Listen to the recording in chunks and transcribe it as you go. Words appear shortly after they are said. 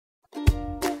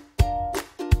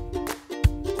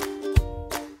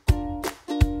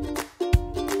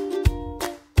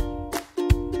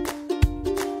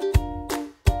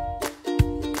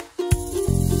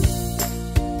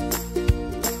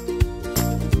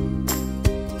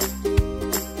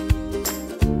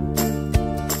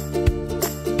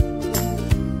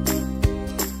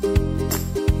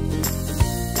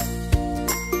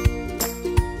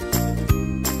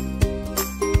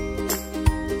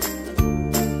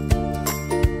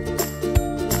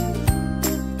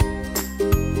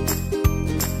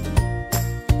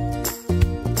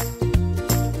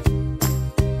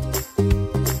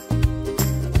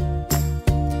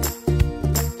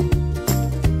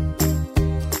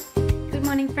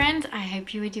friends, I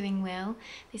hope you are doing well.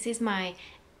 This is my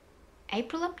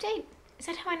April update. Is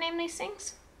that how I name these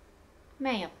things?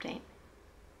 May update.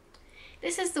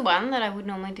 This is the one that I would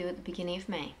normally do at the beginning of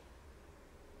May.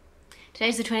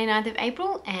 Today's the 29th of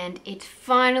April and it's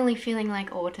finally feeling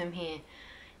like autumn here.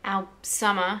 Our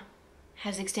summer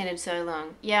has extended so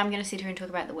long. Yeah, I'm going to sit here and talk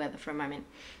about the weather for a moment.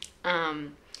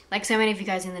 Like so many of you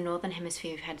guys in the Northern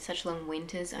Hemisphere have had such long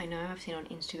winters, I know, I've seen on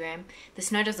Instagram. The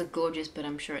snow does look gorgeous, but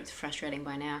I'm sure it's frustrating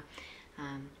by now.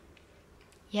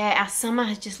 Yeah, our summer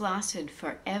has just lasted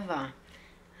forever.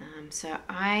 So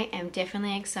I am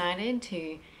definitely excited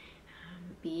to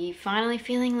be finally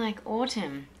feeling like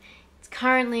autumn. It's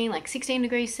currently like 16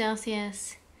 degrees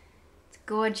Celsius. It's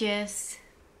gorgeous.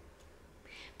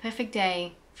 Perfect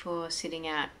day for sitting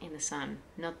out in the sun.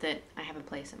 Not that I have a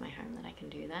place at my home that I can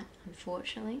do that,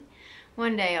 unfortunately.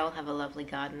 One day I'll have a lovely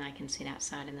garden I can sit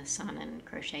outside in the sun and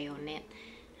crochet or knit.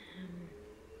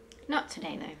 Not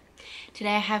today though.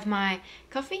 Today I have my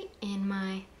coffee in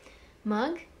my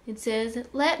mug. It says,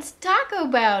 "Let's talk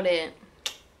about it."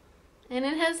 And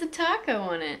it has a taco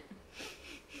on it.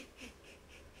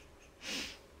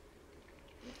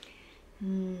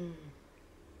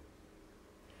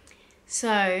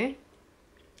 So,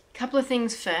 couple of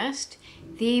things first.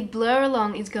 The blur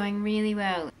along is going really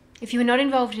well. If you are not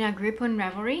involved in our group on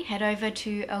Ravelry, head over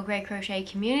to Earl Crochet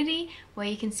community where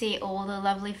you can see all the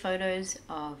lovely photos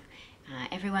of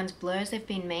everyone's blurs they've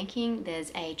been making.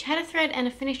 There's a chatter thread and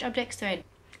a finished objects thread.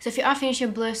 So if you are finished your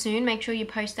blur soon, make sure you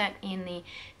post that in the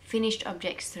finished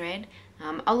objects thread.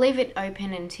 I'll leave it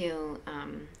open until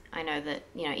I know that,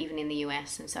 you know, even in the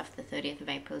US and stuff, the 30th of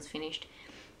April is finished,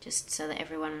 just so that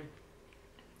everyone,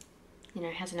 you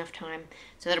know, has enough time.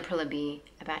 So that'll probably be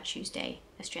about Tuesday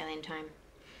Australian time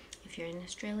if you're in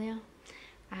Australia.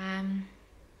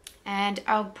 And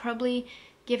I'll probably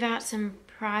give out some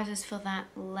prizes for that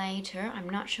later. I'm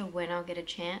not sure when I'll get a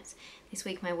chance. This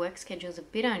week my work schedule's a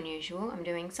bit unusual. I'm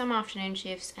doing some afternoon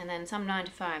shifts and then some 9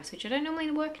 to 5s, which I don't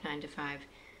normally work 9 to 5.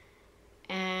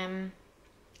 And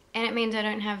it means I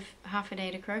don't have half a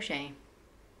day to crochet.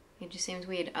 It just seems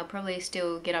weird. I'll probably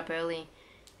still get up early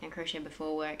and crochet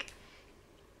before work.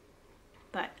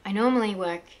 But I normally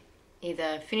work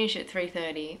either finish at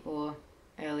 3:30 or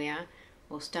earlier,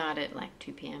 or start at like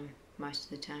 2 p.m. most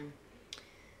of the time.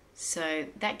 So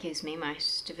that gives me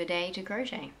most of a day to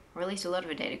crochet, or at least a lot of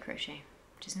a day to crochet,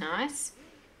 which is nice.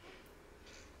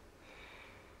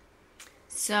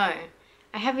 So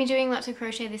I have been doing lots of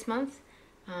crochet this month.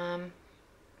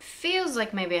 Feels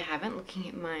like maybe I haven't, looking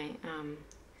at my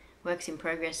works in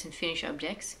progress and finished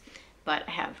objects, but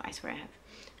I have, I swear I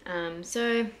have.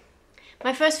 So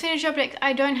my first finished object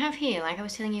I don't have here, like I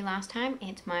was telling you last time.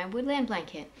 It's my woodland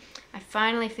blanket. I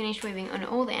finally finished weaving on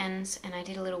all the ends and I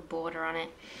did a little border on it,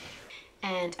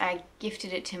 and I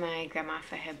gifted it to my grandma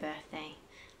for her birthday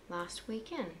last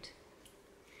weekend.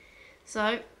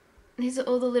 So these are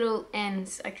all the little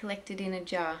ends I collected in a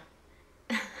jar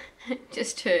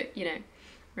just to, you know,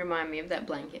 remind me of that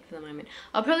blanket for the moment.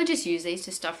 I'll probably just use these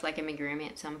to stuff like amigurumi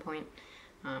at some point.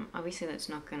 Obviously that's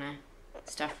not gonna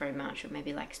stuff very much, or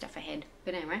maybe like stuff ahead.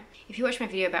 But anyway, if you watched my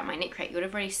video about my knit crate, you would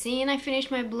have already seen I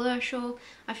finished my blur shawl.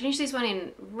 I finished this one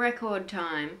in record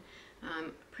time,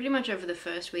 pretty much over the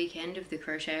first weekend of the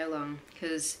crochet along,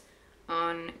 because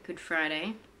on Good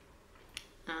Friday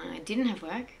I didn't have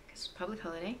work because it's a public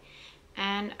holiday,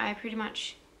 and I pretty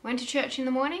much went to church in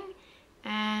the morning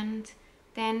and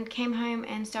then came home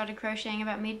and started crocheting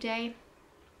about midday.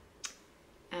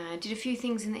 Did a few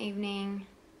things in the evening,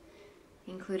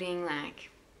 including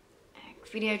like a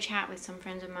video chat with some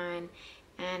friends of mine,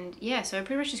 and yeah, so I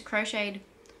pretty much just crocheted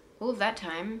all of that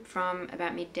time from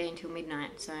about midday until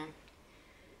midnight. So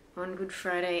on Good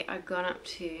Friday I got up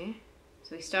to,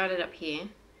 so we started up here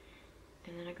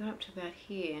and then I got up to about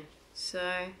here,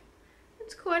 so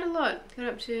it's quite a lot. Got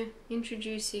up to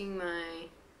introducing my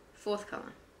 4th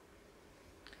colour.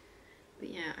 But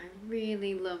yeah, I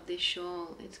really love this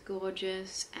shawl. It's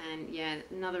gorgeous, and yeah,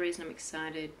 another reason I'm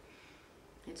excited.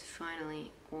 It's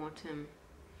finally autumn.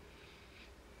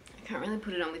 I can't really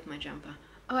put it on with my jumper.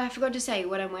 Oh, I forgot to say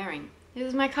what I'm wearing. This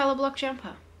is my colour block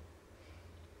jumper.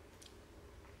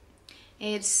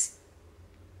 It's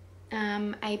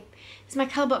my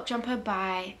colour block jumper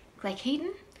by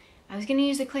Heaton. I was going to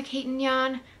use the Heaton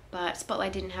yarn, but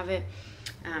Spotlight didn't have it.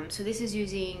 So this is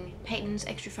using Peyton's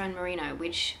Extra Fine Merino,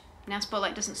 which now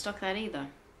Spotlight doesn't stock that either,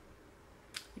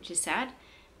 which is sad.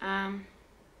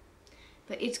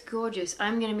 But it's gorgeous.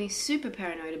 I'm going to be super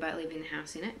paranoid about leaving the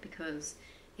house in it because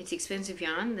it's expensive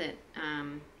yarn that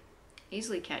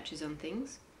easily catches on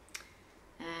things.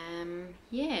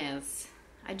 Yes,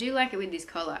 I do like it with this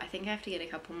collar. I think I have to get a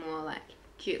couple more like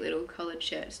cute little collared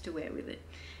shirts to wear with it.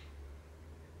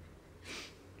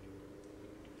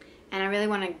 And I really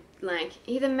want to like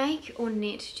either make or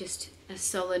knit just a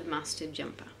solid mustard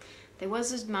jumper. There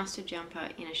was this mustard jumper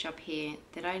in a shop here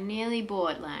that I nearly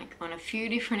bought like on a few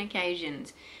different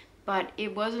occasions, but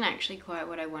it wasn't actually quite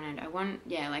what I wanted. I want,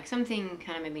 yeah, like something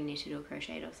kind of maybe knitted or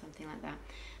crocheted or something like that.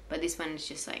 But this one is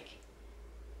just like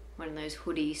one of those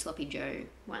hoodie sloppy Joe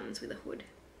ones with a hood.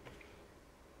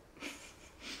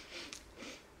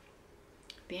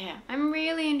 But yeah, I'm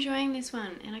really enjoying this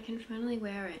one and I can finally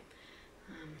wear it.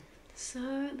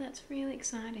 So that's really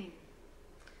exciting.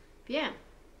 But yeah,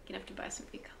 gonna have to buy some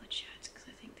big coloured shirts because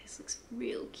I think this looks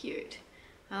real cute.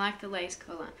 I like the lace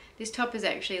collar. This top is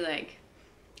actually like,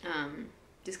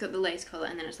 just got the lace collar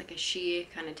and then it's like a sheer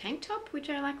kind of tank top, which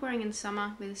I like wearing in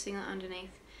summer with a singlet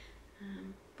underneath.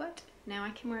 But now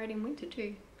I can wear it in winter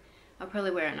too. I'll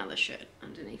probably wear another shirt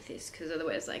underneath this because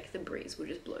otherwise like the breeze will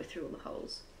just blow through all the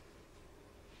holes.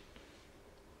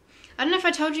 I don't know if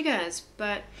I told you guys,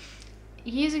 but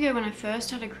years ago when I first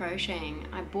started crocheting,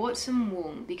 I bought some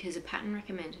wool because a pattern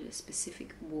recommended a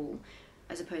specific wool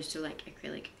as opposed to like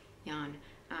acrylic yarn.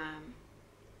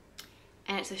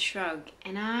 And it's a shrug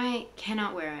and I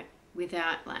cannot wear it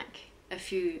without like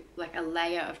a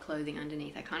layer of clothing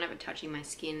underneath. I can't have it touching my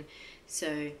skin.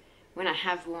 So when I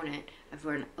have worn it, I've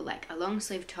worn like a long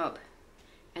sleeve top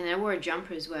and then I wore a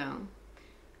jumper as well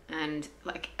and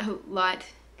like a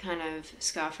light kind of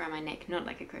scarf around my neck, not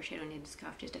like a crocheted or knitted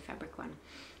scarf, just a fabric one.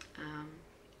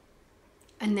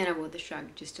 And then I wore the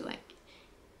shrug just to like,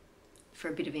 for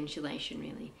a bit of insulation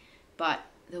really. But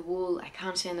the wool, I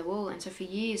can't stand the wool, and so for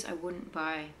years I wouldn't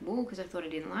buy wool because I thought I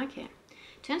didn't like it.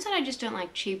 Turns out I just don't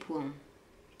like cheap wool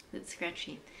that's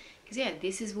scratchy. Because yeah,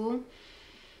 this is wool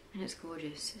and it's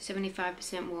gorgeous.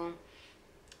 75% wool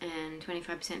and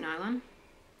 25% nylon.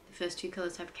 The first two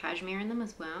colours have cashmere in them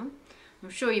as well. I'm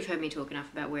sure you've heard me talk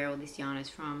enough about where all this yarn is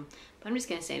from, but I'm just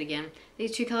going to say it again.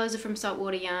 These two colours are from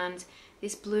Saltwater Yarns.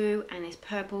 This blue and this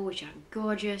purple, which are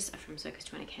gorgeous, are from Circus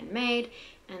 20 Handmade,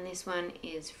 and this one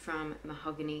is from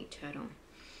Mahogany Turtle.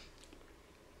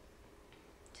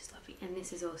 Just lovely. And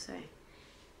this is also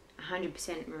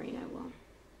 100% merino wool.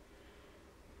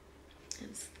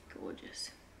 It's gorgeous.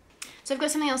 So I've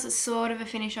got something else that's sort of a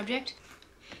finished object.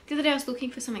 The other day I was looking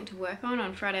for something to work on.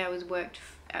 On Friday I was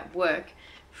at work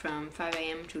from 5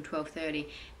 AM till 12:30,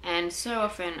 and so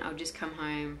often I'll just come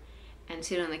home and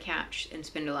sit on the couch and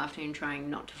spend all afternoon trying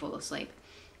not to fall asleep,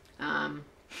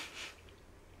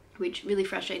 which really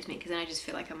frustrates me because then I just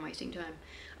feel like I'm wasting time.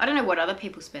 I don't know what other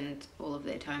people spend all of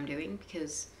their time doing,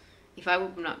 because if I were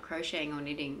not crocheting or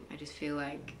knitting, I just feel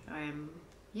like I am,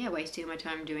 yeah, wasting my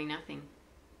time doing nothing.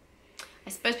 I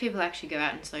suppose people actually go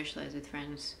out and socialise with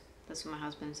friends. That's what my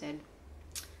husband said.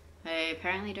 I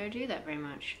apparently don't do that very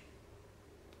much.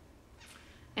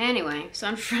 Anyway, so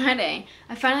on Friday,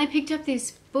 I finally picked up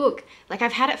this book. Like,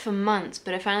 I've had it for months,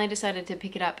 but I finally decided to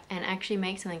pick it up and actually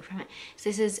make something from it. So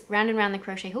this is Round and Round the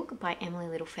Crochet Hook by Emily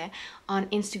Littlefair. On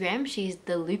Instagram, she's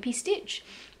the Loopy Stitch.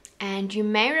 And you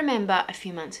may remember a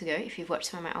few months ago, if you've watched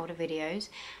some of my older videos,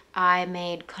 I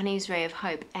made Connie's Ray of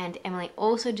Hope, and Emily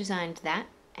also designed that,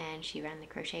 and she ran the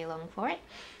crochet along for it.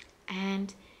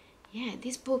 And yeah,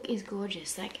 this book is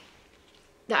gorgeous. Like,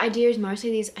 the idea is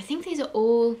mostly these, I think these are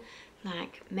all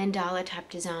like mandala type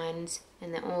designs,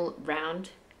 and they're all round,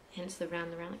 hence the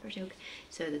round the crochet hook.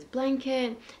 So there's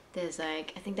blanket, there's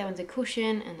like, I think that one's a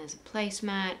cushion, and there's a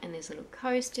placemat, and there's little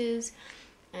coasters,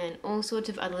 and all sorts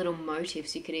of other little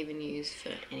motifs you could even use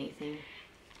for anything.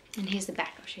 And here's the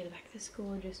back. I'll show you the back. This is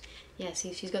gorgeous. Yeah,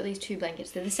 see, she's got these two blankets.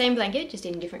 They're the same blanket, just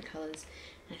in different colours.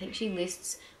 And I think she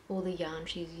lists all the yarn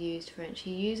she's used for it.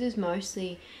 She uses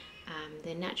mostly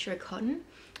the Natura cotton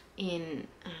in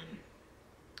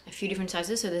a few different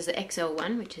sizes. So there's the XL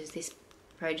one, which is this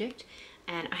project,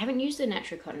 and I haven't used the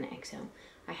Natura cotton XL.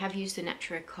 I have used the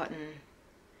Natura cotton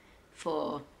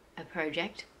for a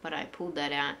project, but I pulled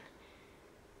that out,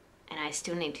 and I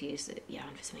still need to use the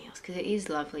yarn for something else because it is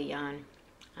lovely yarn.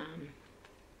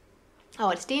 Oh,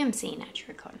 it's DMC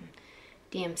Natura cotton.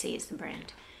 DMC is the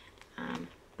brand.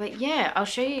 But yeah, I'll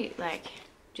show you like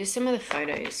just some of the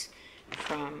photos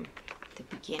from the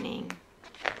beginning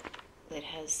that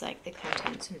has like the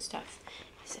contents and stuff.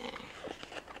 So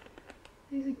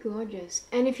these are gorgeous.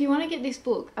 And if you want to get this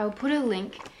book, I'll put a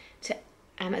link to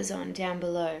Amazon down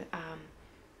below,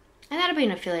 and that'll be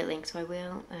an affiliate link, so I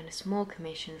will earn a small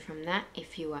commission from that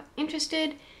if you are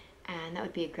interested, and that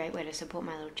would be a great way to support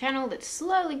my little channel that's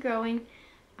slowly growing.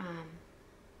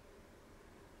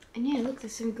 And yeah, look,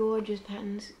 there's some gorgeous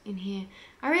patterns in here.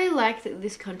 I really like that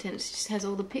this content just has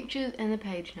all the pictures and the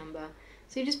page number.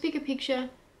 So you just pick a picture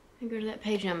and go to that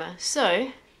page number.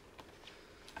 So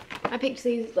I picked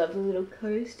these lovely little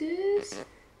coasters.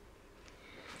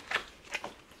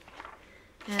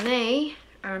 And they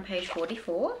are on page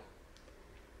 44.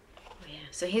 Oh yeah,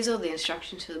 so here's all the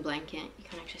instructions for the blanket. You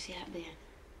can actually see that there.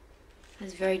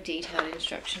 There's very detailed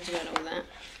instructions about all that.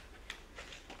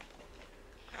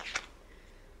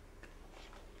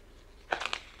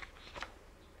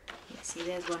 Yeah, see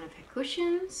there's one of her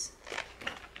cushions,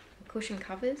 the cushion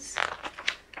covers,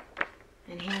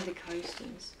 and here are the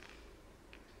coasters.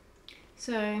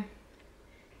 So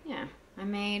yeah, I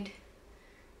made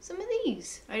some of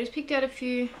these. I just picked out a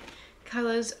few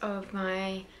colours of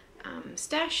my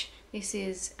stash. This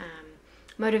is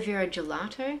Motivero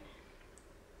Gelato,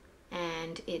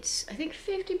 and it's I think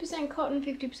 50% cotton,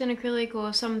 50% acrylic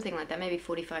or something like that, maybe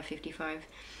 45-55.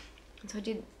 And so I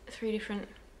did 3 different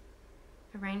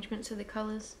arrangements of the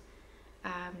colours.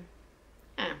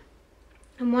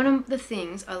 And one of the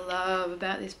things I love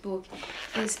about this book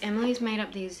is Emily's made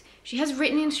up these, she has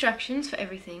written instructions for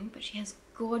everything, but she has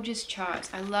gorgeous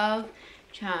charts. I love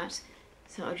charts.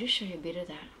 So I'll just show you a bit of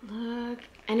that. Look.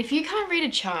 And if you can't read a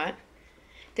chart,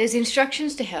 there's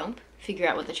instructions to help figure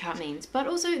out what the chart means, but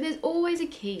also there's always a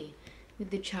key with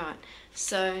the chart.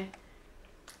 So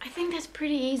I think that's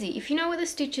pretty easy. If you know what the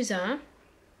stitches are,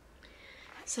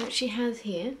 so she has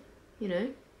here, you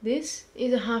know, this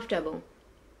is a half double.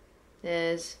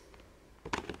 There's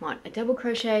what, a double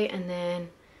crochet and then,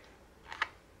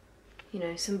 you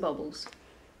know, some bobbles.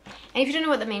 And if you don't know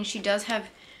what that means, she does have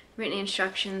written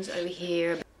instructions over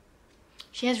here.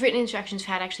 She has written instructions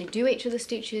for how to actually do each of the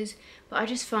stitches, but I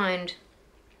just find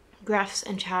graphs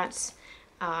and charts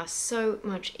are so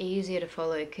much easier to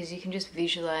follow because you can just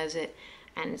visualize it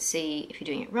and see if you're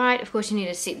doing it right. Of course, you need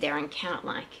to sit there and count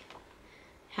like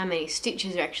how many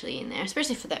stitches are actually in there,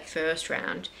 especially for that first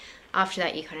round. After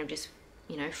that, you kind of just,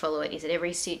 you know, follow it. Is it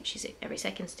every stitch? Is it every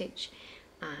second stitch?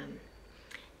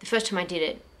 The first time I did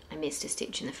it, I missed a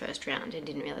stitch in the first round and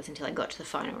didn't realize until I got to the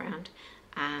final round.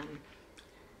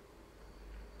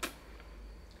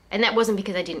 And that wasn't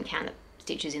because I didn't count the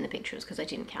stitches in the pictures, because I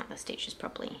didn't count the stitches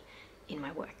properly in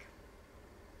my work.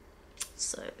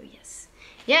 So yes.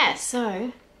 Yeah,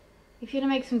 so if you're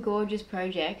gonna make some gorgeous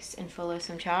projects and follow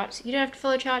some charts, you don't have to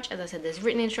follow charts. As I said, there's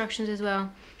written instructions as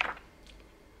well.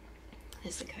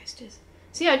 There's the coasters.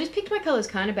 So yeah, I just picked my colours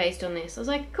kind of based on this. I was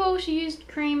like, cool, she used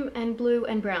cream and blue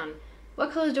and brown.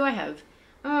 What colours do I have?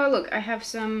 Oh look, I have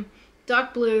some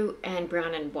dark blue and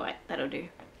brown and white. That'll do.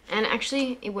 And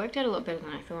actually, it worked out a lot better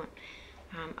than I thought.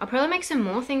 I'll probably make some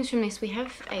more things from this. We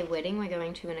have a wedding we're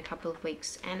going to in a couple of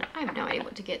weeks, and I have no idea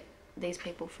what to get these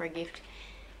people for a gift,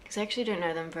 because I actually don't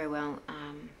know them very well.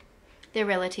 They're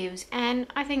relatives, and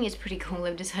I think it's pretty cool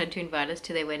they've decided to invite us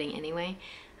to their wedding anyway,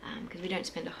 because we don't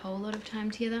spend a whole lot of time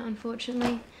together,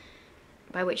 unfortunately.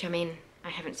 By which I mean, I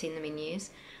haven't seen them in years.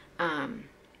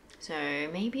 So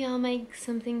maybe I'll make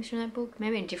some things from that book.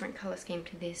 Maybe a different colour scheme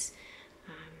to this.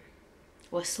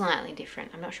 Or slightly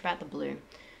different. I'm not sure about the blue.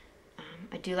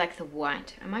 I do like the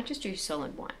white. I might just do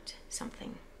solid white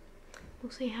something.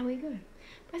 We'll see how we go.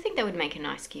 But I think that would make a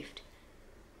nice gift.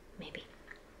 Maybe.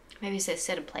 Maybe it's a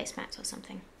set of placemats or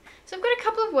something. So I've got a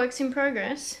couple of works in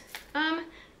progress.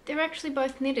 They're actually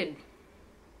both knitted.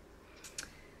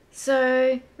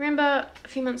 So remember a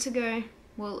few months ago,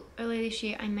 well earlier this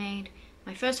year, I made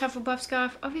my first Hufflepuff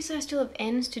scarf. Obviously I still have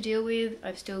ends to deal with.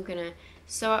 I'm still gonna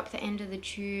sew up the end of the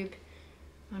tube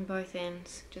on both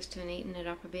ends just to neaten it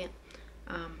up a bit.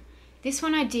 This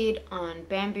one I did on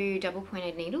bamboo double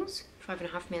pointed needles,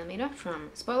 5.5mm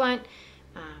from Spotlight,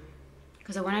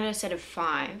 because I wanted a set of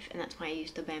 5, and that's why I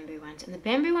used the bamboo ones. And the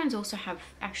bamboo ones also have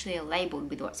actually a labeled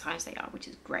with what size they are, which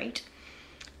is great.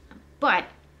 But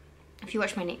if you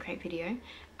watch my knit crate video,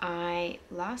 I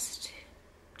last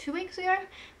 2 weeks ago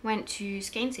went to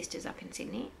Skein Sisters up in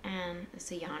Sydney, and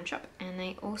it's a yarn shop, and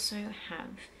they also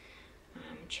have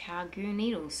Chiaogu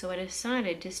needles. So I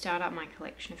decided to start up my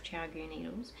collection of Chiaogu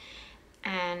needles,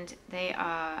 and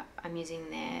I'm using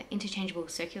their interchangeable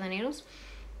circular needles,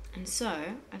 and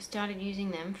so I've started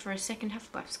using them for a second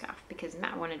Hufflepuff scarf because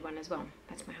Matt wanted one as well.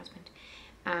 That's my husband.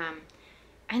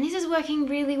 And this is working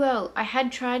really well. I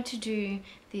had tried to do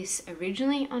this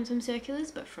originally on some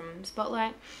circulars, but from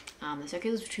Spotlight. The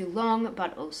circulars were too long,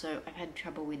 but also I've had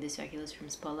trouble with the circulars from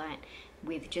Spotlight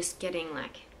with just getting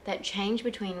like that change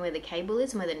between where the cable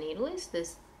is and where the needle is. The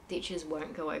stitches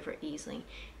won't go over it easily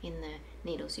in the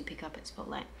needles you pick up at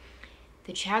Spotlight.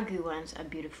 The Chiaogu ones are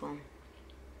beautiful.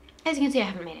 As you can see, I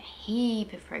haven't made a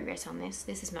heap of progress on this.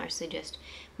 This is mostly just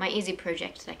my easy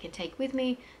project that I can take with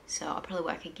me, so I'll probably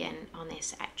work again on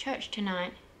this at church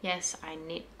tonight. Yes, I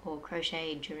knit or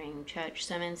crochet during church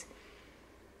sermons.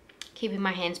 Keeping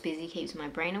my hands busy keeps my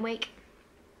brain awake.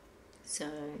 So,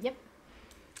 yep.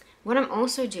 What I'm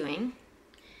also doing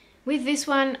with this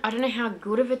one, I don't know how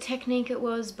good of a technique it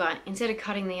was, but instead of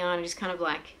cutting the yarn, I just kind of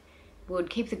like would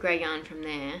keep the grey yarn from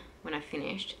there when I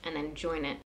finished and then join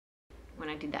it when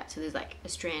I did that. So there's like a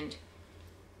strand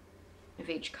of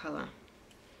each colour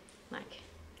like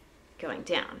going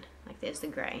down, like there's the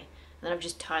grey. And then I've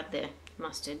just tied the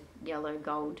mustard, yellow,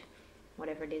 gold,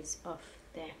 whatever it is, off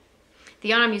there. The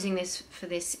yarn I'm using for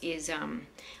this is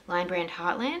Lion Brand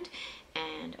Heartland,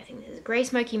 and I think there's Grey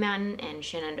Smoky Mountain and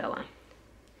Shenandoah.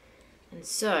 And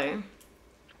so,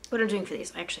 what I'm doing for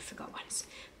this, I actually forgot once.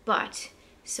 But,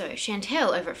 so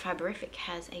Chantel over at Fiberific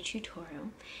has a tutorial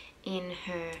in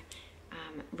her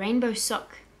rainbow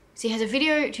sock. She has a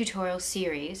video tutorial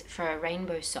series for a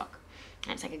rainbow sock.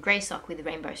 And it's like a grey sock with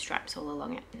rainbow stripes all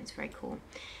along it, and it's very cool.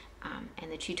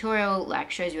 And the tutorial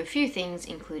like shows you a few things,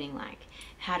 including like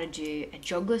how to do a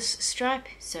jogless stripe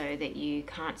so that you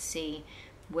can't see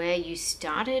where you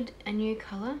started a new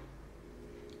colour.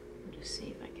 I'll just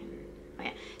see if I can. Oh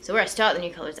yeah, so where I start the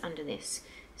new colour is under this.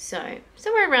 So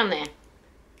somewhere around there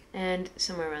and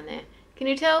somewhere around there. Can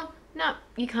you tell? No,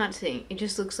 you can't see. It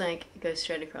just looks like it goes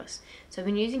straight across. So I've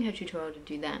been using her tutorial to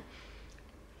do that,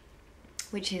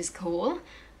 which is cool.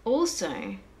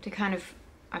 Also, to kind of,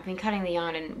 I've been cutting the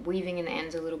yarn and weaving in the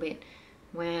ends a little bit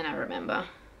when I remember.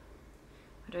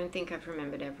 I don't think I've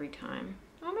remembered every time.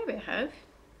 Oh, maybe I have.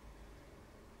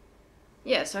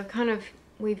 Yeah, so I've kind of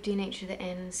weaved in each of the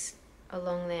ends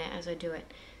along there as I do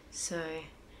it. So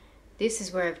this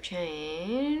is where I've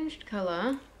changed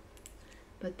colour,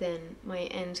 but then my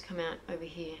ends come out over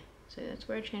here. So that's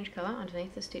where I changed colour,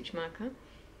 underneath the stitch marker.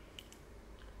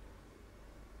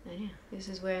 And yeah, this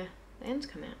is where the ends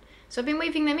come out. So I've been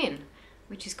weaving them in,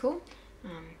 which is cool,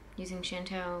 using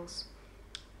Chantel's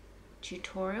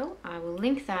tutorial. I will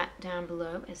link that down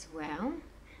below as well.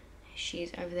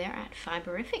 She's over there at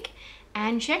Fiberific,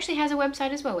 and she actually has a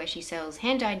website as well where she sells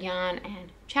hand-dyed yarn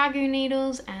and chagu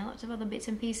needles and lots of other bits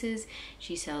and pieces.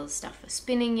 She sells stuff for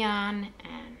spinning yarn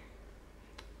and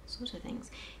all sorts of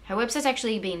things. Her website's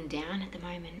actually been down at the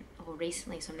moment, or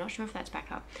recently, so I'm not sure if that's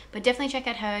back up, but definitely check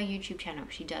out her YouTube channel.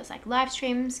 She does like live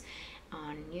streams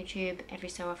on YouTube every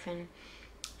so often.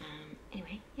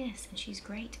 Anyway, yes, and she's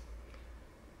great.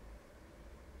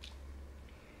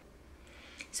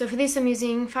 So for this I'm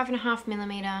using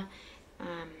 5.5mm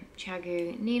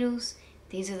chagu needles.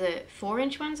 These are the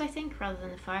 4-inch ones, I think, rather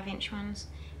than the 5-inch ones.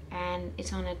 And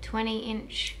it's on a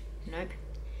 20-inch, nope,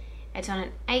 it's on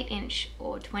an 8-inch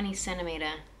or 20cm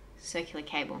circular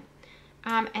cable.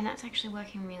 And that's actually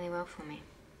working really well for me.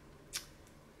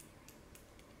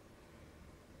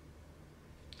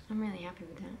 I'm really happy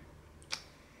with that.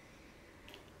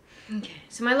 Okay,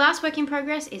 so my last work in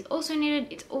progress is also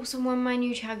knitted. It's also one of my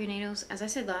new chagu needles. As I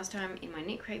said last time in my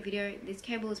knit crate video, this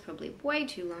cable is probably way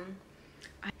too long.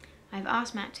 I've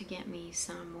asked Matt to get me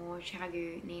some more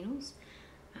chagu needles.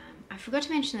 I forgot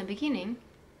to mention at the beginning,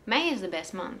 May is the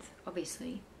best month,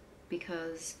 obviously,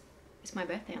 because it's my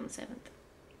birthday on the 7th.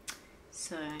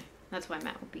 So that's why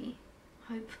Matt will be,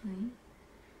 hopefully,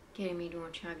 getting me more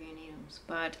chagu needles.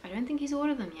 But I don't think he's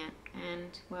ordered them yet,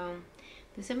 and, well,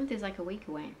 the 7th is like a week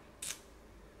away.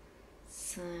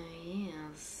 So,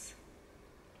 yes.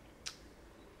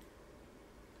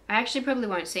 I actually probably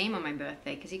won't see him on my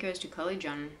birthday because he goes to college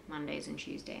on Mondays and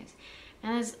Tuesdays.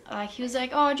 And he was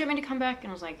like, oh, do you want me to come back?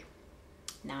 And I was like,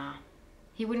 nah.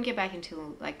 He wouldn't get back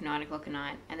until like 9 o'clock at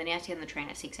night, and then he has to get on the train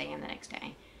at 6 AM the next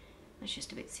day. That's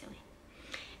just a bit silly.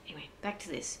 Anyway, back to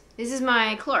this. This is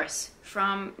my chloris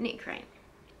from Knit Crate.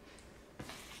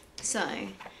 So,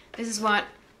 this is what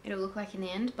it'll look like in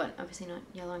the end, but obviously not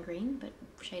yellow and green, but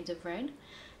shades of red.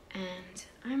 And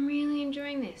I'm really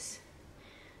enjoying this.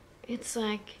 It's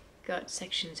like got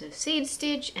sections of seed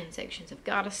stitch and sections of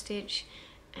garter stitch,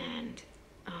 and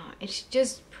it's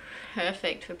just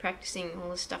perfect for practicing all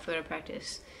the stuff we're going to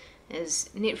practice. There's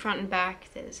knit front and back,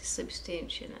 there's a slip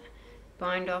stitch and a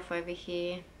bind off over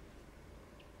here.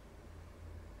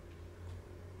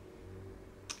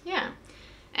 Yeah,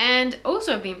 and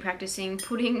also I've been practicing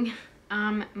putting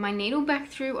my needle back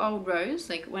through old rows,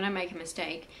 like when I make a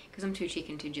mistake, because I'm too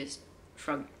chicken to just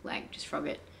frog it,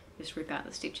 just rip out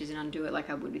the stitches and undo it like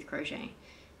I would with crochet,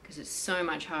 because it's so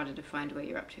much harder to find where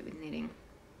you're up to with knitting.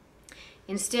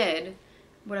 Instead,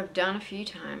 what I've done a few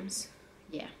times,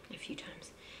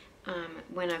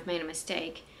 when I've made a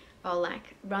mistake, I'll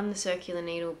like run the circular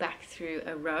needle back through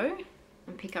a row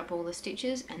and pick up all the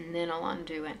stitches, and then I'll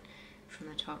undo it from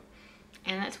the top.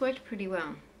 And that's worked pretty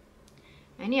well.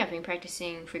 And yeah, I've been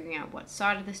practicing figuring out what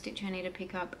side of the stitch I need to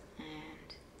pick up,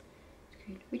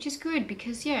 and which is good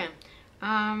because yeah,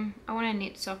 I want to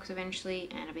knit socks eventually,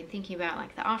 and I've been thinking about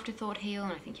like the afterthought heel,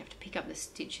 and I think you have to pick up the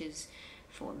stitches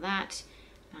for that.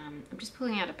 I'm just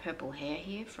pulling out a purple hair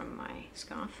here from my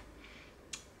scarf,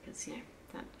 because you know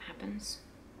that happens.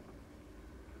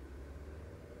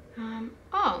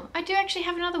 Oh, I do actually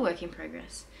have another work in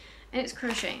progress, and it's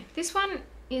crochet. This one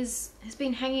has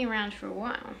been hanging around for a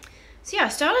while. So yeah, I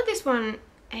started this one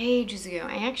ages ago.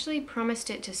 I actually promised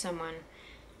it to someone,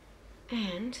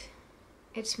 and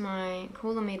it's my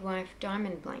Call the Midwife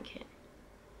diamond blanket.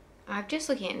 I'm just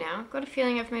looking at it now. I've got a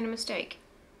feeling I've made a mistake.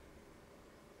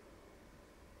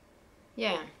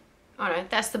 Yeah. Oh no,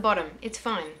 that's the bottom. It's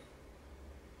fine.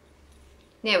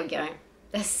 There we go.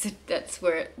 That's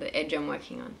where the edge I'm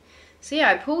working on. So yeah,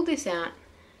 I pulled this out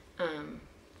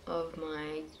of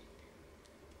my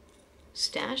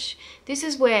stash. This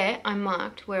is where I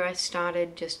marked where I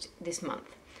started just this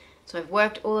month. So I've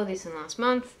worked all of this in last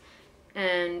month,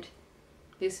 and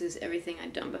this is everything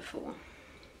I'd done before.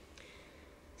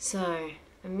 So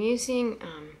I'm using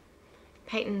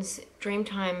Peyton's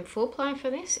Dreamtime 4-ply for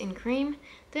this in cream.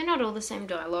 They're not all the same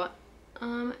dye lot.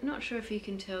 Not sure if you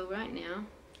can tell right now.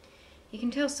 You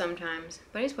can tell sometimes,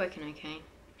 but it's working okay.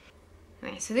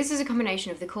 Okay, so this is a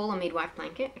combination of the Call a Midwife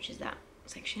blanket, which is that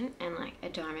section, and like a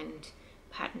diamond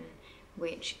pattern,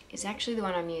 which is actually the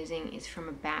one I'm using is from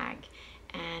a bag.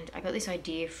 And I got this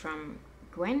idea from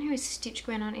Gwen, who is Stitch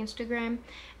Gwen on Instagram,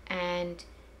 and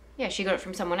yeah, she got it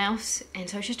from someone else, and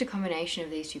so it's just a combination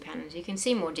of these two patterns. You can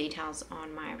see more details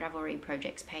on my Ravelry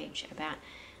projects page about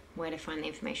where to find the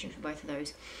information for both of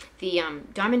those. The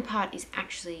diamond part is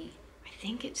actually, I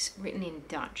think it's written in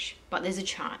Dutch, but there's a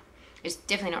chart. It's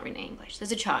definitely not written in English.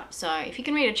 There's a chart, so if you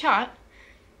can read a chart,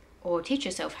 or teach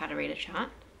yourself how to read a chart,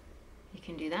 you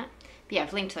can do that. But yeah,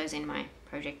 I've linked those in my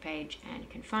project page, and you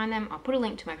can find them. I'll put a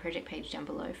link to my project page down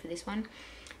below for this one.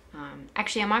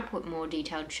 Actually, I might put more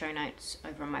detailed show notes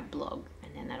over on my blog,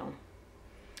 and then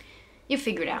you'll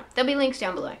figure it out. There'll be links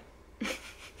down below.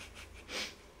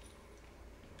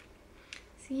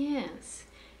 So yes,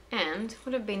 and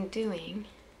what I've been doing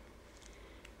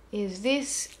is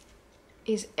this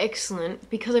is excellent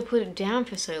because I put it down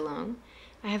for so long.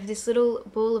 I have this little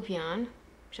ball of yarn,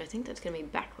 which I think that's going to be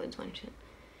backwards, won't it?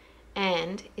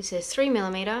 And it says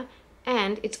 3mm,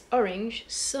 and it's orange,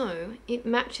 so it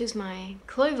matches my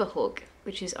clover hook,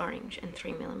 which is orange and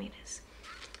 3mm,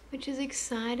 which is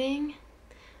exciting.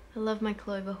 I love my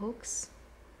clover hooks.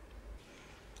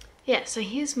 Yeah, so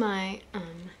here's my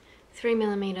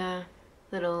 3mm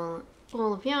little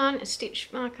ball of yarn, a stitch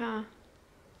marker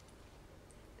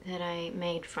that I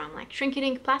made from like Trinket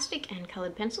ink plastic and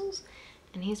coloured pencils.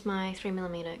 And here's my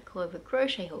 3mm clover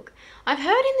crochet hook. I've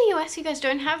heard in the US you guys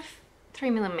don't have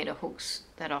 3mm hooks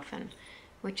that often,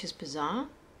 which is bizarre.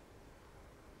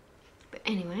 But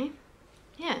anyway,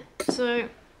 yeah, so,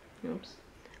 oops,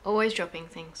 always dropping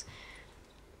things.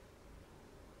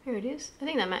 Here it is. I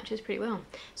think that matches pretty well.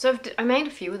 So I made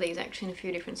a few of these actually in a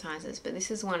few different sizes, but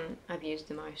this is one I've used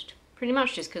the most. Pretty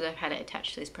much just because I've had it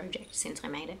attached to this project since I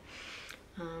made it.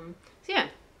 So yeah,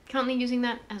 currently using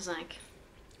that as like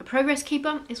a progress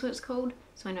keeper is what it's called.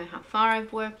 So I know how far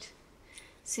I've worked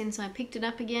since I picked it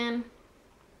up again.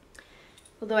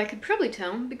 Although I could probably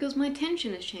tell because my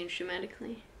tension has changed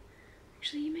dramatically.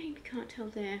 Actually, you maybe can't tell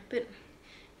there, but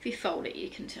if you fold it, you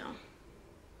can tell.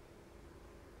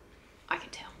 I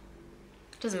can tell.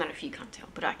 Doesn't matter if you can't tell,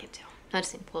 but I can tell.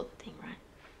 That's the important thing, right?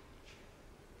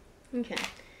 Okay.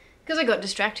 Because I got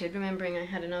distracted, remembering I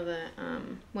had another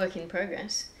work in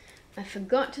progress, I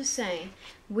forgot to say,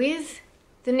 with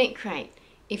the Knit Crate,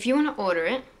 if you want to order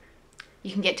it,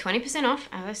 you can get 20% off,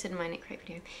 as I said in my Knit Crate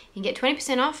video. You can get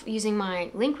 20% off using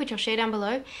my link, which I'll share down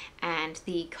below, and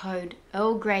the code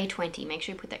EarlGray20. Make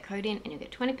sure you put that code in, and you'll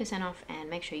get 20% off, and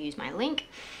make sure you use my link,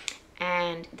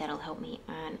 and that'll help me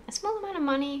earn a small amount of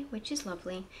money, which is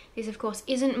lovely. This, of course,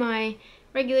 isn't my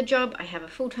regular job. I have a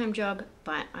full-time job,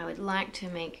 but I would like to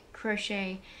make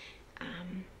crocheting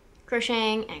and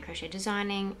crochet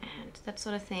designing and that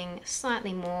sort of thing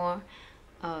slightly more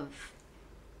of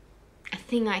a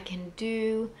thing I can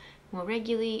do more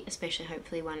regularly, especially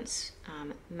hopefully once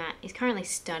Matt is currently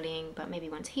studying, but maybe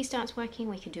once he starts working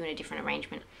we could do in a different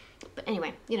arrangement. But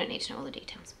anyway, you don't need to know all the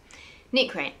details.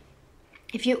 Knit Crate.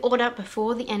 If you order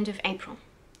before the end of April,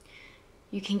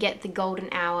 you can get the Golden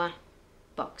Hour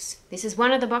box. This is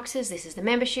one of the boxes. This is the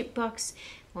membership box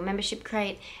or membership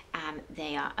crate.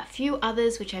 There are a few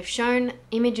others which I've shown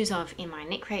images of in my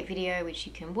Knit Crate video, which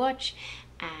you can watch,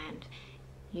 and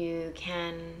you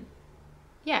can,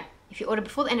 yeah, if you order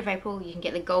before the end of April, you can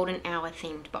get the Golden Hour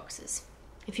themed boxes.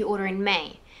 If you order in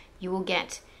May, you will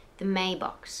get the May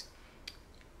box,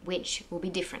 which will be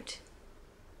different.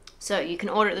 So you can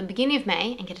order at the beginning of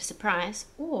May and get a surprise,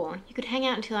 or you could hang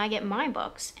out until I get my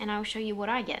box and I'll show you what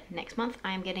I get. Next month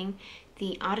I am getting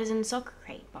the Artisan Sock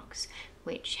Crate box,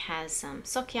 which has some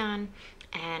sock yarn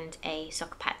and a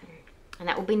sock pattern, and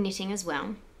that will be knitting as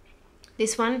well.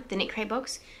 This one, the Knit Crate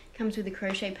box, comes with the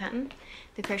crochet pattern.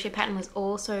 The crochet pattern was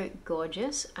also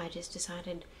gorgeous. I just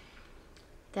decided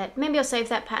that maybe I'll save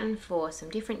that pattern for some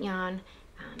different yarn,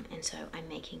 and so I'm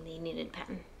making the knitted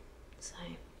pattern. So,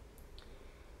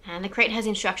 and the crate has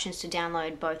instructions to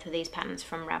download both of these patterns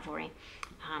from Ravelry,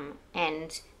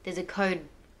 and there's a code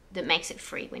that makes it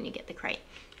free when you get the crate.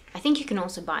 I think you can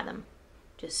also buy them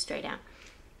just straight out.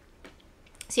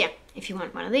 So yeah, if you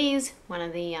want one of these, one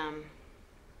of the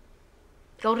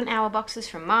Golden Hour boxes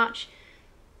from March.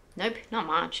 Nope, not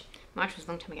March. March was a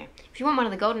long time ago. If you want one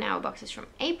of the Golden Hour boxes from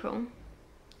April,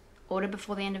 order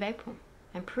before the end of April.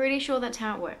 I'm pretty sure that's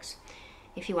how it works.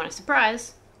 If you want a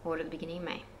surprise, order at the beginning of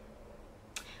May.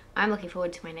 I'm looking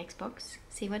forward to my next box.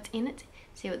 See what's in it.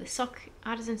 See what the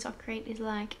Artisan Sock Crate is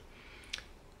like.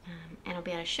 And I'll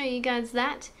be able to show you guys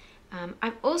that.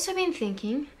 I've also been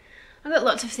thinking, I've got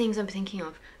lots of things I'm thinking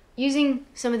of. Using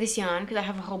some of this yarn, because I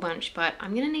have a whole bunch, but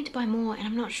I'm going to need to buy more, and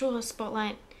I'm not sure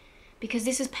Spotlight, because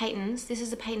this is Peyton's. This is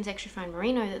the Peyton's Extra Fine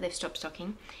Merino that they've stopped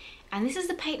stocking. And this is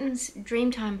the Peyton's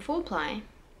Dreamtime 4-ply.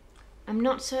 I'm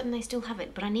not certain they still have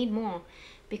it, but I need more,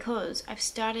 because I've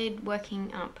started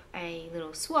working up a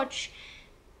little swatch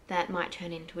that might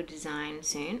turn into a design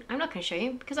soon. I'm not going to show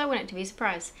you, because I want it to be a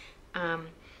surprise. But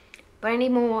I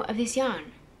need more of this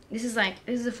yarn. This is a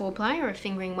 4-ply or a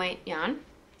fingering weight yarn,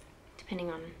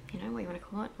 depending on, what you want to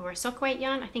call it, or a sock weight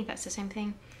yarn. I think that's the same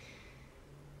thing.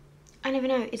 I never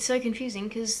know. It's so confusing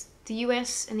because the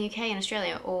US and the UK and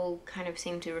Australia all kind of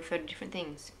seem to refer to different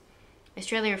things.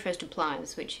 Australia refers to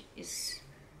plies, which is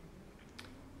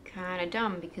kind of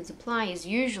dumb because a ply is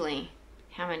usually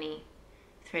how many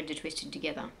threads are twisted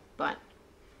together, but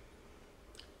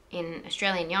in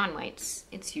Australian yarn weights,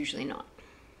 it's usually not.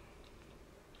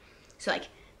 So like,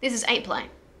 this is 8-ply,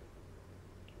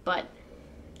 but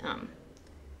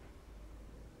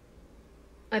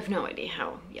I've no idea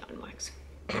how yarn works.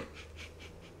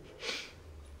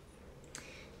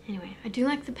 Anyway, I do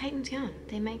like the Peyton's yarn.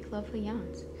 They make lovely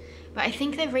yarns. But I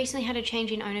think they've recently had a change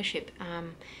in ownership.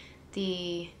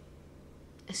 The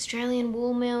Australian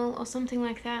Wool Mill or something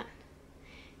like that.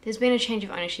 There's been a change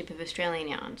of ownership of Australian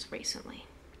yarns recently.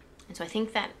 And so I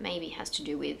think that maybe has to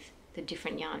do with the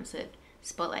different yarns that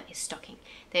Spotlight is stocking.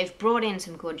 They've brought in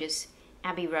some gorgeous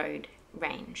Abbey Road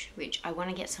range, which I want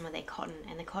to get some of their cotton.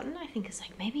 And the cotton I think is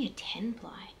like maybe a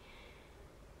 10-ply,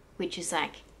 which is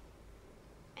like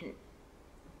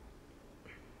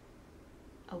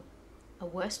a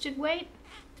worsted weight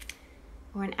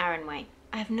or an Aran weight.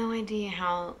 I have no idea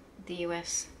how the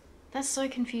US... That's so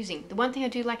confusing. The one thing I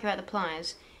do like about the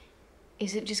plies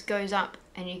is it just goes up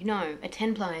and you know a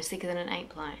 10-ply is thicker than an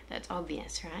 8-ply. That's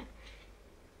obvious, right?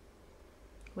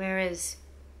 Whereas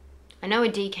I know a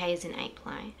DK is an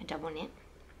 8-ply, a double knit.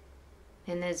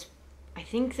 Then there's, I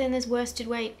think then there's worsted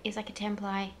weight is like a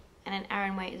 10-ply and an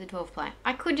Aran weight is a 12-ply.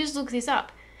 I could just look this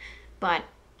up, but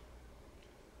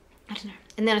I don't know.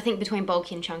 And then I think between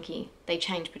bulky and chunky, they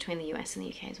change between the US and the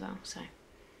UK as well, so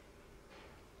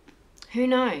who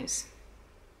knows?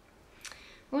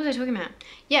 What was I talking about?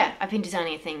 Yeah, I've been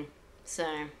designing a thing, so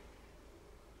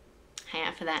hang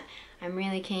out for that. I'm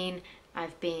really keen.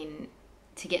 I've been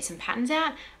to get some patterns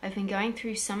out. I've been going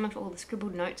through some of all the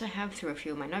scribbled notes I have through a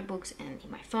few of my notebooks and in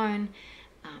my phone.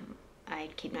 I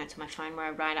keep notes on my phone where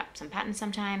I write up some patterns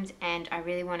sometimes, and I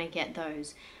really want to get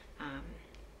those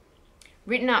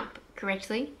written up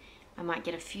correctly. I might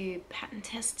get a few pattern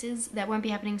testers. That won't be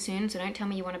happening soon, so don't tell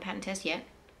me you want a pattern test yet.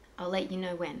 I'll let you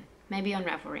know when. Maybe on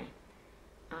Ravelry.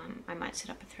 I might set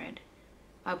up a thread.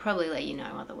 I'll probably let you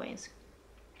know other ways.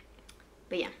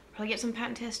 But yeah, probably get some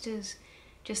pattern testers,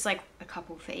 just like a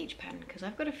couple for each pattern, because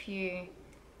I've got a few.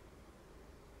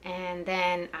 And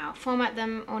then I'll format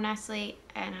them all nicely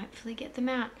and hopefully get them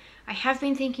out. I have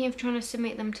been thinking of trying to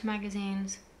submit them to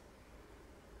magazines.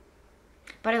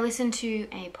 But I listened to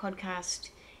a podcast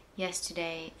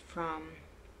yesterday from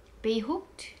Be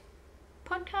Hooked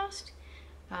podcast.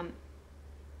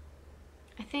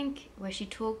 I think where she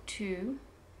talked to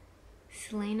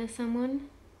Selena someone.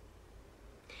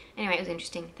 Anyway, it was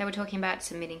interesting. They were talking about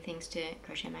submitting things to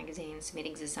Crochet magazines,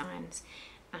 submitting designs.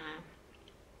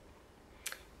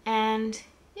 And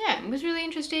yeah, it was really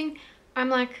interesting. I'm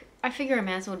like, I figure I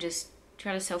might as well just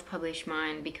try to self-publish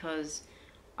mine because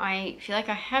I feel like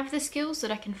I have the skills that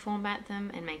I can format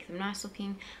them and make them nice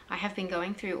looking. I have been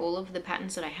going through all of the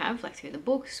patterns that I have, like through the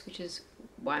books, which is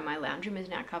why my lounge room is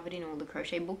now covered in all the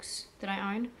crochet books that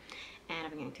I own. and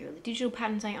I've been going through all the digital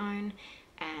patterns I own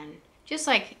and just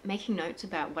like making notes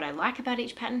about what I like about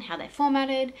each pattern, how they're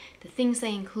formatted, the things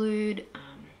they include,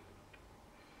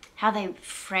 how they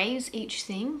phrase each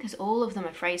thing, because all of them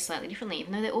are phrased slightly differently,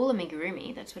 even though they're all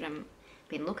amigurumi. That's what I've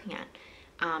been looking at.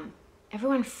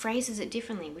 Everyone phrases it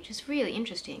differently, which is really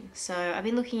interesting. So I've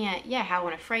been looking at, how I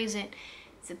want to phrase it.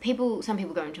 So some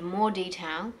people go into more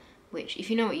detail, which if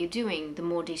you know what you're doing, the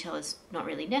more detail is not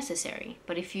really necessary.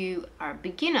 But if you are a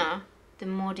beginner, the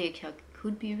more detail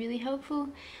could be really helpful.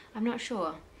 I'm not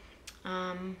sure.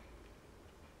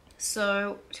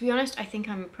 So to be honest, I think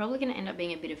I'm probably going to end up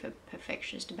being a bit of a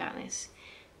perfectionist about this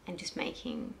and just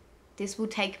this will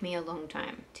take me a long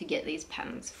time to get these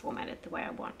patterns formatted the way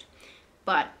I want.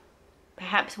 But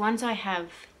perhaps once I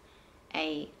have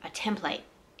a template,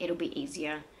 it'll be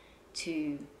easier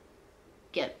to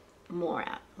get more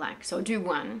out. So I'll do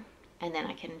one and then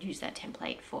I can use that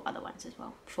template for other ones as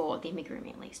well, for the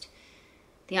amigurumi at least.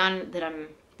 The yarn the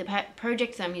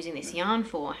project that I'm using this yarn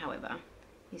for, however,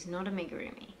 is not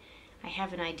amigurumi. I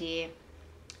have an idea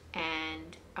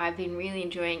and I've been really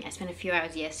enjoying. I spent a few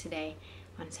hours yesterday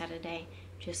on Saturday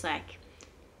just like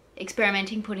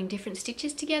experimenting, putting different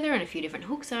stitches together and a few different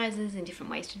hook sizes and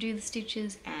different ways to do the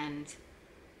stitches, and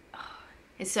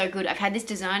it's so good. I've had this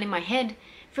design in my head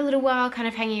for a little while, kind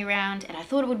of hanging around, and I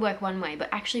thought it would work one way, but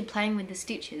actually playing with the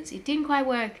stitches, it didn't quite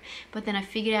work. But then I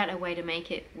figured out a way to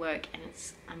make it work, and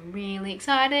I'm really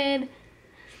excited.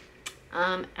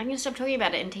 I'm gonna stop talking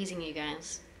about it and teasing you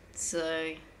guys.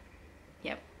 So,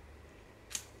 yep.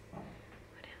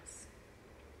 What else?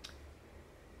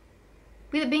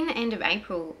 With it being the end of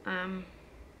April, I'm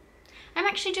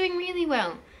actually doing really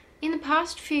well. In the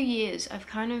past few years, I've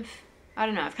kind of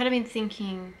been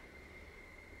thinking,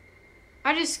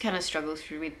 I just kind of struggle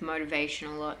with motivation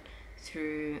a lot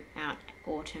throughout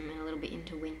autumn and a little bit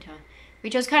into winter,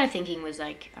 which I was kind of thinking was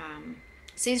like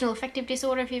seasonal affective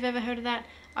disorder, if you've ever heard of that.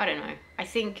 I don't know. I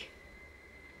think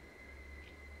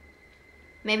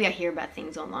maybe I hear about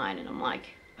things online and I'm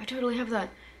like, I totally have that.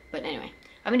 But anyway,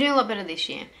 I've been doing a lot better this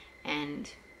year, and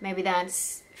maybe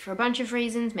that's for a bunch of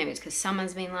reasons. Maybe it's because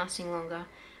summer's been lasting longer.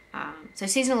 So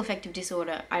seasonal affective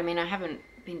disorder, I mean, I haven't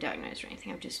been diagnosed or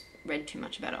anything. I've just read too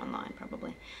much about it online,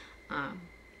 probably.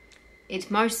 It's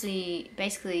mostly,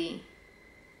 basically,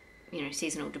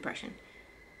 seasonal depression.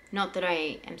 Not that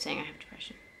I am saying I have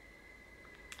depression.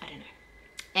 I don't know.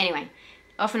 Anyway,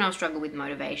 often I'll struggle with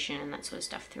motivation and that sort of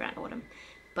stuff throughout autumn.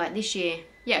 But this year,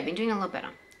 I've been doing a lot better.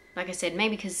 Like I said,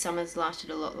 maybe because summer's lasted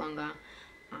a lot longer.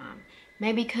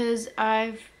 Maybe because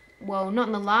not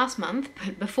in the last month,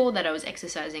 but before that I was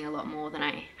exercising a lot more than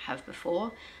I have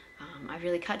before. I've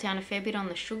really cut down a fair bit on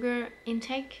the sugar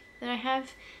intake that I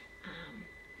have.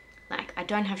 I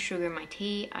don't have sugar in my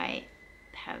tea. I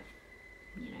have,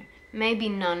 maybe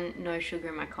no sugar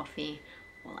in my coffee,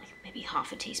 or maybe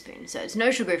half a teaspoon. So it's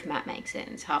no sugar if Matt makes it,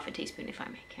 and it's half a teaspoon if I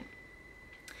make it.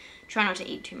 Try not to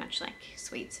eat too much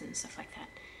sweets and stuff like that.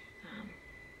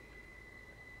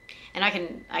 And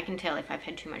I can tell if I've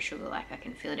had too much sugar. I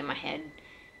can feel it in my head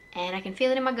and I can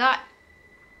feel it in my gut.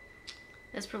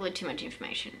 That's probably too much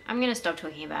information. I'm gonna stop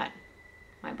talking about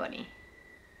my body.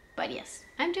 But yes,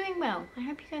 I'm doing well. I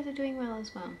hope you guys are doing well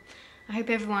as well. I hope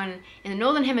everyone in the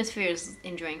Northern Hemisphere is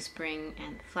enjoying spring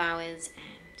and the flowers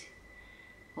and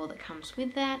all that comes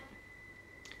with that.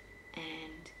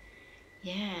 And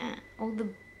all the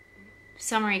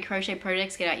summery crochet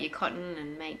projects. Get out your cotton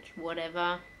and make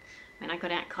whatever. I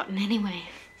got out cotton anyway.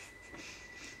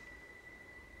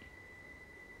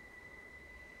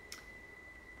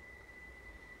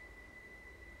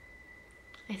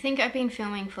 I think I've been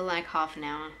filming for half an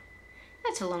hour.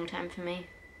 That's a long time for me.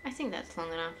 I think that's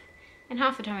long enough. And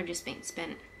half the time I've just been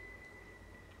spent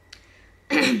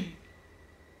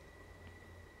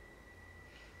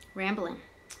rambling.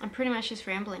 I'm pretty much just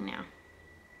rambling now.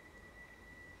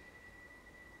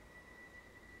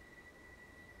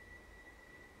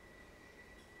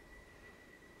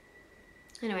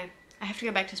 Anyway, I have to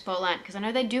go back to Spotlight because I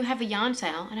know they do have a yarn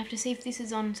sale, and I have to see if this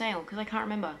is on sale because I can't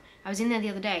remember. I was in there the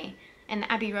other day and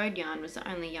the Abbey Road yarn was the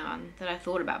only yarn that I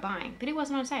thought about buying, but it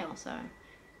wasn't on sale, so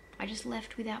I just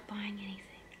left without buying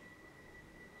anything.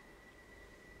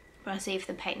 But I'll see if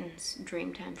the Peyton's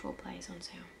Dreamtime 4-play is on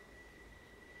sale.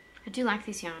 I do like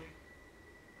this yarn.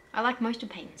 I like most of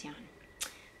Peyton's yarn.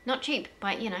 Not cheap,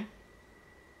 but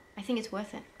I think it's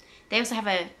worth it. They also have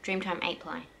a Dreamtime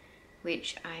 8-ply,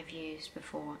 which I've used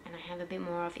before and I have a bit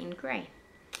more of in grey.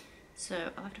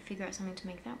 So I'll have to figure out something to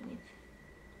make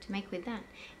with that.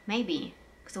 Maybe,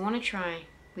 because I want to try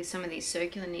with some of these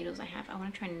circular needles I have, I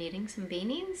want to try knitting some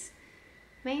beanies,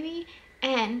 maybe.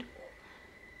 And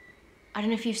I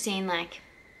don't know if you've seen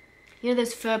you know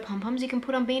those fur pom-poms you can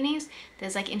put on beanies?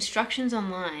 There's like instructions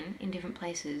online in different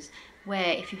places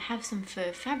where if you have some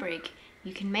fur fabric,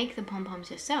 you can make the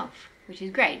pom-poms yourself, which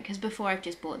is great, because before I've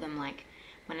just bought them, like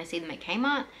when I see them at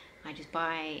Kmart, I just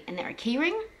buy, and they're a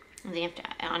keyring, and then you have to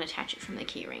unattach it from the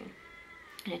keyring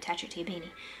and attach it to your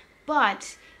beanie.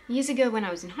 But years ago when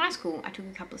I was in high school, I took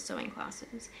a couple of sewing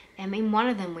classes, and in one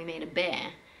of them we made a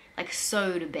bear, like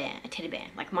sewed a bear, a teddy bear,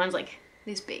 like mine's like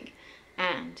this big,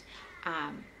 and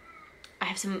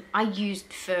I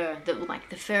used fur that, like,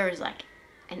 the fur is like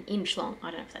an inch long.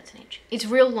 I don't know if that's an inch. It's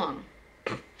real long.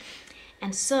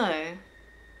 And so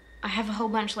I have a whole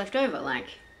bunch left over, like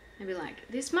maybe like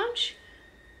this much.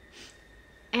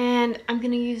 And I'm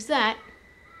gonna use that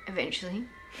eventually,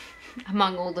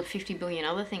 among all the 50 billion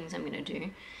other things I'm gonna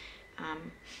do,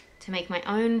 to make my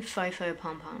own faux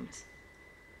pom-poms.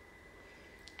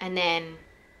 And then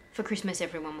for Christmas,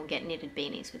 everyone will get knitted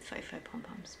beanies with faux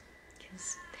pom-poms.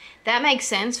 Because that makes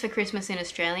sense for Christmas in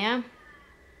Australia.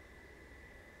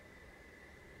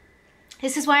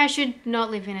 This is why I should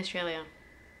not live in Australia.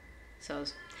 So,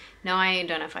 no, I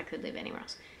don't know if I could live anywhere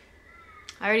else.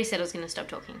 I already said I was going to stop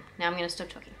talking. Now I'm going to stop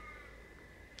talking.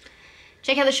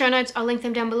 Check out the show notes. I'll link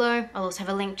them down below. I'll also have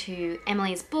a link to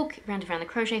Emily's book, Round and Round the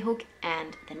Crochet Hook,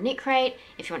 and the Knit Crate.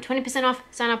 If you want 20% off,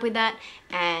 sign up with that.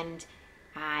 And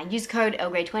use code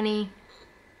EarlGrey20.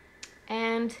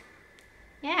 And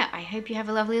yeah, I hope you have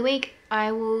a lovely week.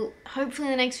 I will hopefully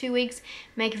in the next few weeks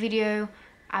make a video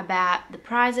about the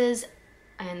prizes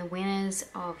and the winners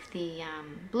of the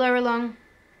blow along.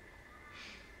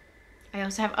 I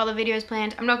also have other videos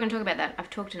planned. I'm not going to talk about that. I've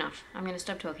talked enough. I'm going to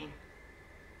stop talking.